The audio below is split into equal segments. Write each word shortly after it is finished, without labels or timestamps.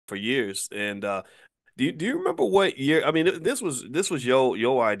for years. And do you remember what year? I mean, this was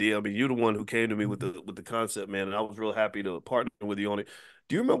your idea. I mean, you're the one who came to me with the concept, man, and I was real happy to partner with you on it.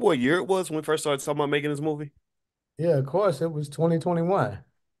 Do you remember what year it was when we first started talking about making this movie? Yeah, of course. It was 2021.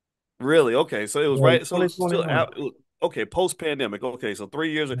 Really? Okay, so it was Yeah, right. So it's still 2021. out. Okay, post pandemic. Okay, so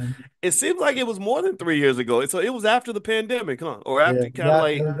 3 years. It seems like it was more than 3 years ago. So it was after the pandemic, huh? Or Yeah, after kind of it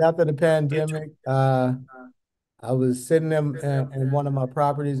like. was after the pandemic. I was sitting in one of my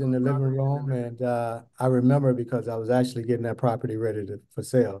properties in the living room, and I remember because I was actually getting that property ready for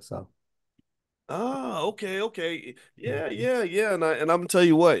sale. So, Ah, okay, okay. Yeah, yeah, yeah. And I'm gonna tell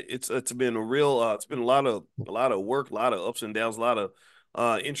you what, it's been a real it's been a lot of work, a lot of ups and downs, a lot of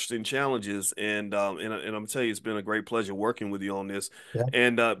interesting challenges. And I'm gonna tell you it's been a great pleasure working with you on this. yeah.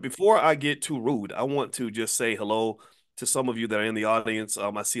 And before I get too rude, I want to just say hello to some of you that are in the audience.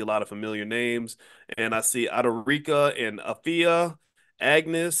 I see a lot of familiar names, and I see Adorika and Afia.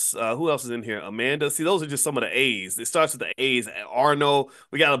 Agnes, who else is in here? Amanda. See, those are just some of the A's. It starts with the A's. Arno,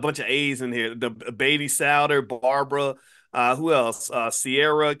 we got a bunch of A's in here. The Baby Souter, Barbara, who else?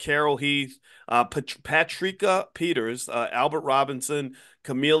 Sierra, Carol Heath, Patrika Peters, Albert Robinson,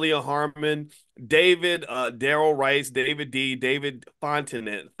 Camelia Harmon, David, Daryl Rice, David D, David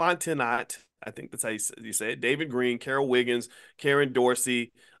Fontenot. I think that's how you say it. David Green, Carol Wiggins, Karen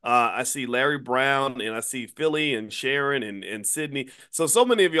Dorsey. I see Larry Brown and I see Philly and Sharon and Sydney. So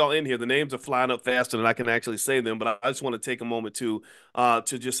many of y'all in here. The names are flying up faster than I can actually say them. But I just want to take a moment to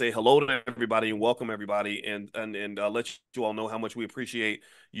just say hello to everybody and welcome everybody and let you all know how much we appreciate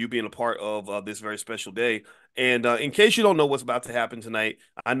you being a part of this very special day. And in case you don't know what's about to happen tonight,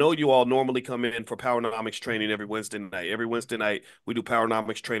 I know you all normally come in for Powernomics training every Wednesday night. Every Wednesday night, we do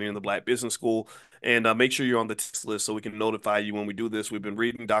Powernomics training in the Black Business School. And make sure you're on the text list so we can notify you when we do this. We've been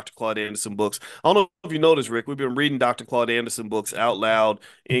reading Dr. Claude Anderson books. I don't know if you noticed, Rick, we've been reading Dr. Claude Anderson books out loud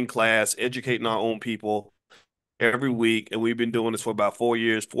in class, educating our own people every week, and we've been doing this for about 4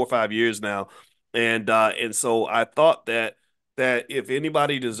 years, 4 or 5 years now. And so I thought that if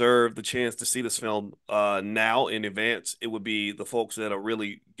anybody deserved the chance to see this film now in advance, it would be the folks that are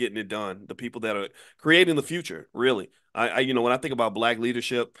really getting it done, the people that are creating the future, really. When I think about Black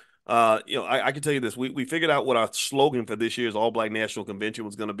leadership, I can tell you this: we figured out what our slogan for this year's All Black National Convention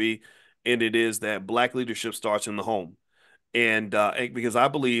was going to be, and it is that Black leadership starts in the home. And because I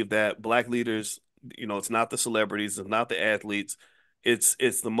believe that Black leaders, it's not the celebrities, it's not the athletes, it's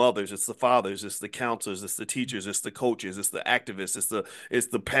the mothers, it's the fathers, it's the counselors, it's the teachers, it's the coaches, it's the activists, it's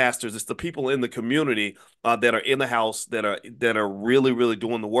the pastors, it's the people in the community that are in the house that are really really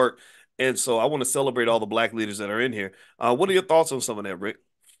doing the work. And so I want to celebrate all the Black leaders that are in here. What are your thoughts on some of that, Rick?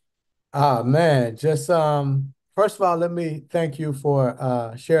 Ah, man, just first of all, let me thank you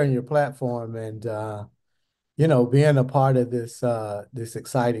for sharing your platform and being a part of this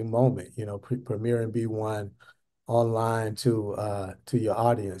exciting moment, premiering B1 online to your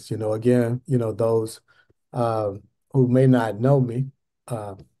audience. Again, those um who may not know me.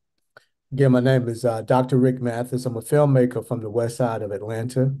 Uh, Again, my name is Dr. Rick Mathis. I'm a filmmaker from the west side of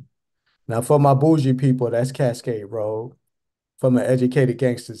Atlanta. Now, for my bougie people, that's Cascade Road. For my educated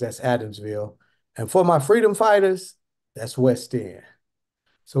gangsters, that's Adamsville. And for my freedom fighters, that's West End.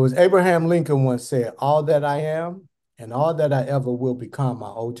 So as Abraham Lincoln once said, all that I am and all that I ever will become, I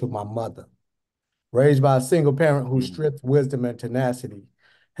owe to my mother. Raised by a single parent whose Mm. strength, wisdom, and tenacity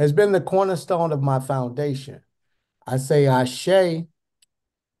has been the cornerstone of my foundation. I say ashe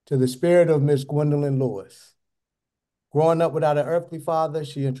to the spirit of Miss Gwendolyn Lewis. Growing up without an earthly father,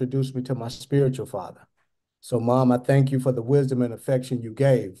 she introduced me to my spiritual father. So, Mom, I thank you for the wisdom and affection you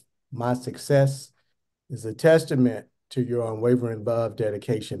gave. My success is a testament to your unwavering love,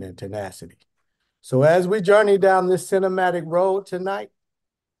 dedication, and tenacity. So, as we journey down this cinematic road tonight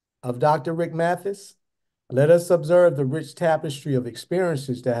of Dr. Rick Mathis, let us observe the rich tapestry of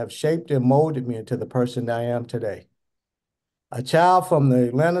experiences that have shaped and molded me into the person I am today. A child from the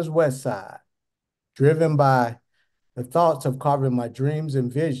Atlanta's West Side, driven by the thoughts of carving my dreams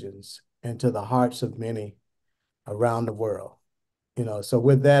and visions into the hearts of many around the world. So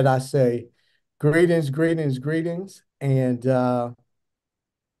with that, I say greetings, greetings, greetings. And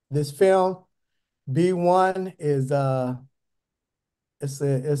this film, B1, is it's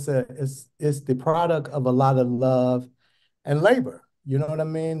the product of a lot of love and labor. You know what I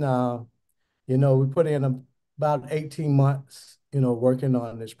mean? We put in about 18 months, working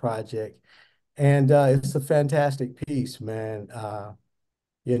on this project. And it's a fantastic piece, man.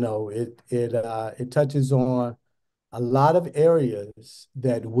 It touches on a lot of areas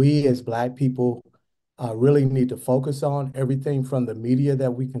that we as Black people really need to focus on. Everything from the media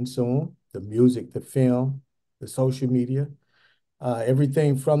that we consume, the music, the film, the social media,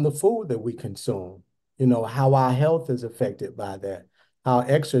 everything from the food that we consume, how our health is affected by that, how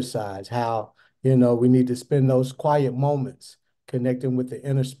exercise, how, we need to spend those quiet moments connecting with the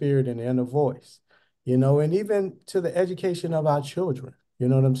inner spirit and the inner voice, and even to the education of our children. You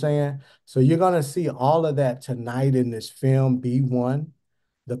know what I'm saying? So you're going to see all of that tonight in this film, B1,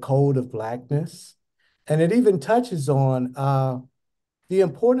 The Code of Blackness. And it even touches on the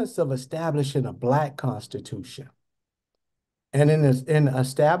importance of establishing a Black Constitution. And in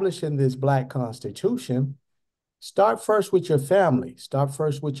establishing this Black Constitution, start first with your family, start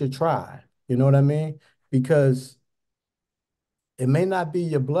first with your tribe. You know what I mean? Because it may not be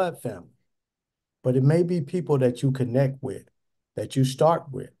your blood family, but it may be people that you connect with, that you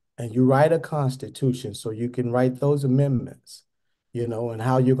start with, and you write a constitution so you can write those amendments, and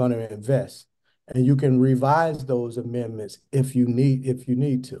how you're going to invest. And you can revise those amendments if you need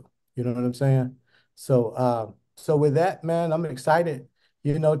to. You know what I'm saying? So with that, man, I'm excited,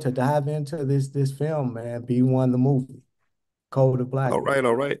 to dive into this film, man. B1 the movie, Code of All Blackness. right,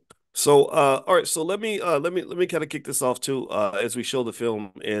 all right. So, all right. So let me kind of kick this off too, as we show the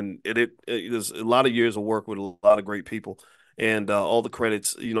film, and there's a lot of years of work with a lot of great people, and all the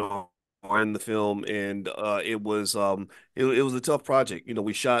credits, are in the film, and it was a tough project.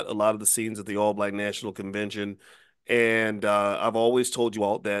 We shot a lot of the scenes at the All Black National Convention, and I've always told you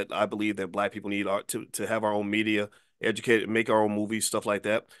all that I believe that Black people need art to have our own media, educate, make our own movies, stuff like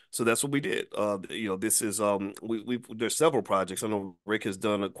that. So that's what we did. This is we there's several projects. I know Rick has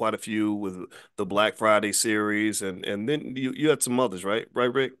done quite a few with the Black Friday series, and then you had some others, right?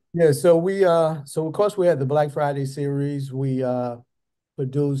 Right, Rick? Yeah, so of course we had the Black Friday series. We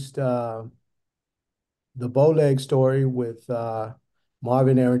produced the Bowleg story with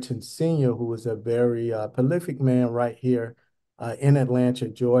Marvin Arrington Sr., who was a very prolific man right here in Atlanta,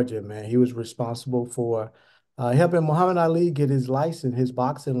 Georgia, man. He was responsible for helping Muhammad Ali get his license, his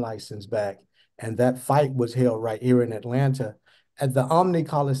boxing license back. And that fight was held right here in Atlanta at the Omni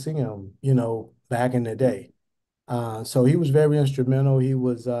Coliseum, back in the day. So he was very instrumental. He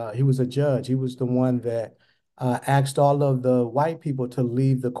was a judge. He was the one that asked all of the white people to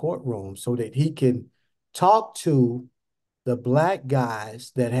leave the courtroom so that he can talk to the Black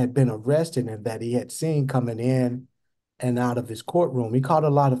guys that had been arrested and that he had seen coming in and out of his courtroom. He caught a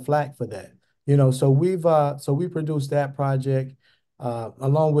lot of flack for that. So we produced that project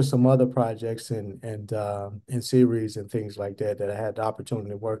along with some other projects and series and things like that that I had the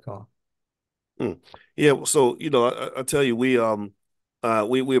opportunity to work on. Hmm. Yeah, well, so I tell you, we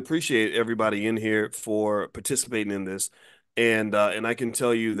appreciate everybody in here for participating in this, and I can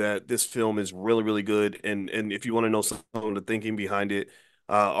tell you that this film is really really good. And if you want to know some of the thinking behind it,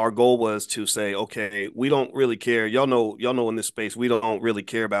 our goal was to say, okay, we don't really care. Y'all know in this space, we don't really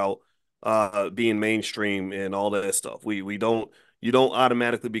care about being mainstream and all that stuff. We don't. You don't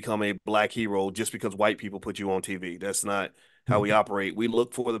automatically become a black hero just because white people put you on TV. That's not how we operate. We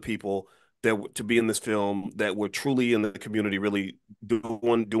look for the people that to be in this film that were truly in the community, really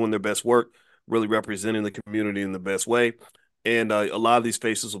doing their best work, really representing the community in the best way. And a lot of these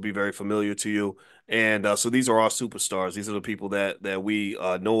faces will be very familiar to you. And so these are our superstars. These are the people that we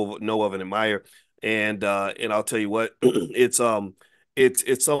know of and admire. And I'll tell you what, it's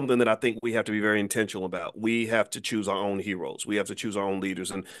something that I think we have to be very intentional about. We have to choose our own heroes. We have to choose our own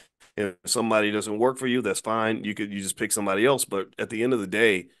leaders. And if somebody doesn't work for you, that's fine. You just pick somebody else. But at the end of the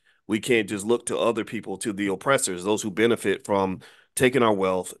day, we can't just look to other people, to the oppressors, those who benefit from taking our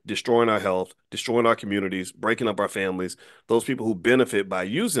wealth, destroying our health, destroying our communities, breaking up our families. Those people who benefit by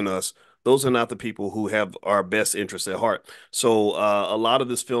using us, those are not the people who have our best interests at heart. So a lot of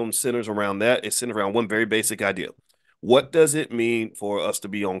this film centers around that. It centers around one very basic idea. What does it mean for us to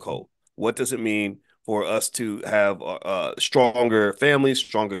be on code? What does it mean for us to have stronger families,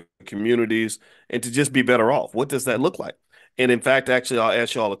 stronger communities, and to just be better off? What does that look like? And in fact, actually, I'll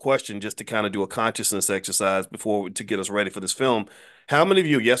ask you all a question just to kind of do a consciousness exercise before to get us ready for this film. How many of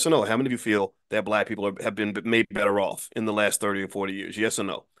you, yes or no, how many of you feel that black people have been made better off in the last 30 or 40 years? Yes or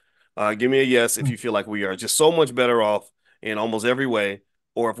no? Give me a yes if you feel like we are just so much better off in almost every way,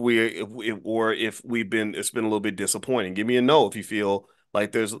 or if we've been it's been a little bit disappointing. Give me a no if you feel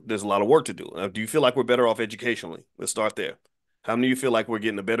like there's a lot of work to do. Do you feel like we're better off educationally? Let's start there. How many of you feel like we're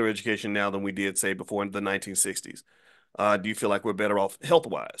getting a better education now than we did, say, before in the 1960s? Do you feel like we're better off health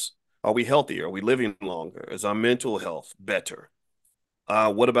wise? Are we healthier? Are we living longer? Is our mental health better?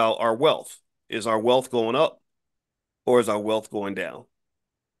 What about our wealth? Is our wealth going up or is our wealth going down?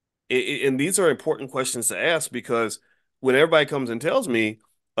 And these are important questions to ask because when everybody comes and tells me,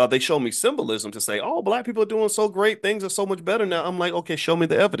 they show me symbolism to say, oh, black people are doing so great. Things are so much better now. I'm like, okay, show me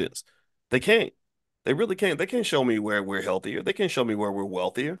the evidence. They can't. They really can't. They can't show me where we're healthier. They can't show me where we're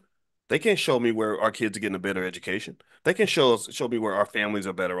wealthier. They can't show me where our kids are getting a better education. They can show me where our families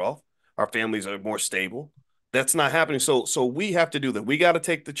are better off. Our families are more stable. That's not happening. So we have to do that. We got to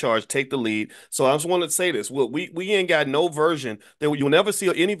take the charge, take the lead. So I just wanted to say this. We ain't got no version that you'll never see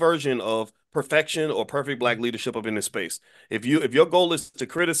any version of perfection or perfect black leadership up in this space. If your goal is to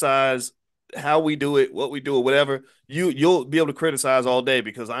criticize how we do it, what we do, or whatever, you'll be able to criticize all day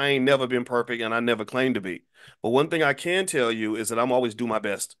because I ain't never been perfect and I never claim to be. But one thing I can tell you is that I'm always do my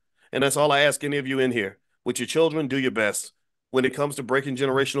best. And that's all I ask any of you in here. With your children, do your best. When it comes to breaking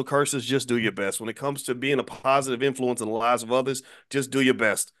generational curses, just do your best. When it comes to being a positive influence in the lives of others, just do your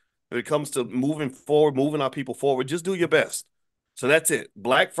best. When it comes to moving forward, moving our people forward, just do your best. So that's it.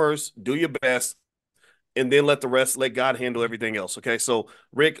 Black first, do your best, and then let God handle everything else. Okay. So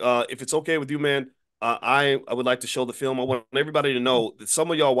Rick, if it's okay with you, man, I would like to show the film. I want everybody to know that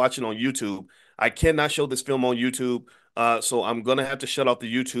some of y'all watching on YouTube, I cannot show this film on YouTube. So I'm gonna have to shut off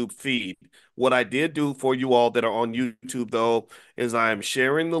the YouTube feed. What I did do for you all that are on YouTube though is I am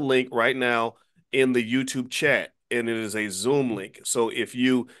sharing the link right now in the YouTube chat, and it is a Zoom link. So if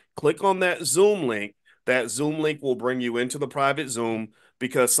you click on that Zoom link will bring you into the private Zoom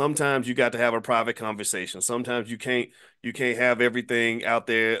because sometimes you got to have a private conversation. Sometimes you can't have everything out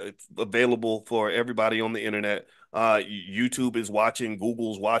there available for everybody on the internet. YouTube is watching,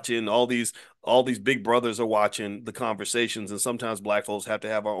 Google's watching, all these big brothers are watching the conversations, and sometimes black folks have to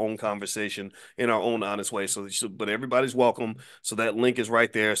have our own conversation in our own honest way. But everybody's welcome. So that link is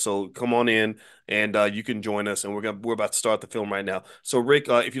right there. So come on in and you can join us. And we're about to start the film right now. So Rick,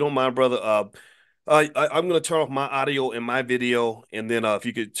 if you don't mind, brother, I'm gonna turn off my audio and my video, and then if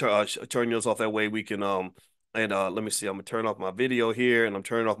you could turn yours off, that way we can and let me see. I'm gonna turn off my video here, and I'm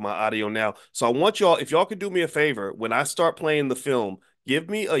turning off my audio now. So I want y'all, if y'all could do me a favor, when I start playing the film, give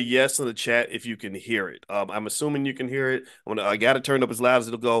me a yes in the chat if you can hear it. I'm assuming you can hear it. I got it turned up as loud as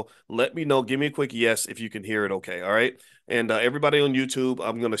it'll go. Let me know. Give me a quick yes if you can hear it. Okay, all right. And everybody on YouTube,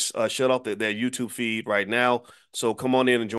 I'm gonna shut off their YouTube feed right now. So come on in and join.